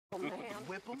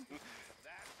whip them,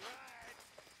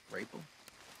 rape them.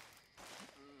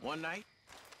 One night,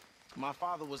 my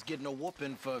father was getting a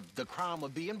whooping for the crime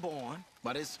of being born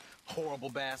by this horrible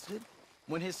bastard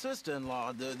when his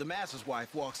sister-in-law, the master's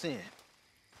wife, walks in.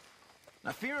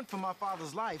 Now, fearing for my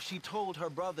father's life, she told her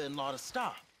brother-in-law to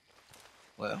stop.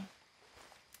 Well,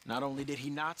 not only did he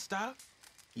not stop,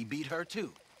 he beat her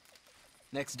too.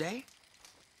 Next day,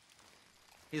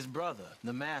 his brother,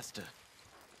 the master,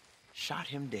 shot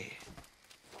him dead.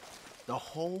 The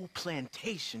whole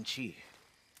plantation cheered.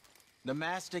 The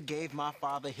master gave my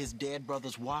father his dead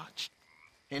brother's watch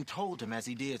and told him as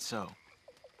he did so,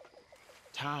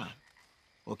 time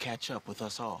will catch up with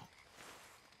us all.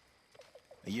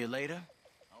 A year later,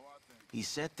 he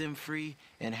set them free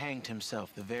and hanged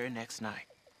himself the very next night.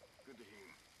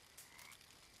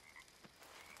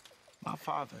 My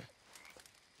father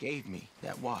gave me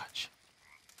that watch.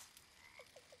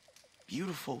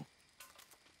 Beautiful,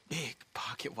 big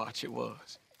pocket watch it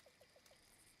was.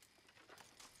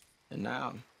 And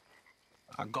now,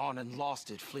 I've gone and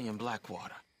lost it fleeing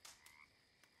Blackwater.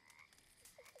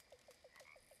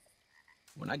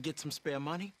 When I get some spare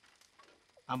money,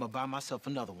 I'ma buy myself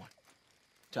another one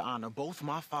to honor both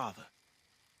my father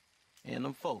and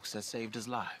them folks that saved his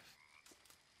life.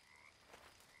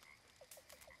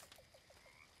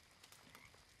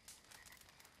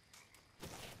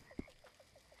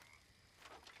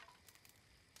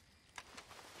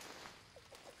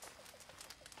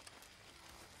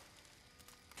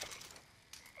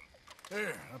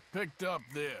 Here, I picked up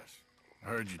this. I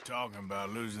heard you talking about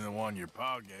losing the one your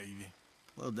pa gave you.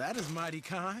 Well, that is mighty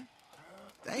kind.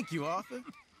 Thank you, Arthur.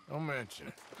 Don't mention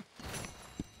it.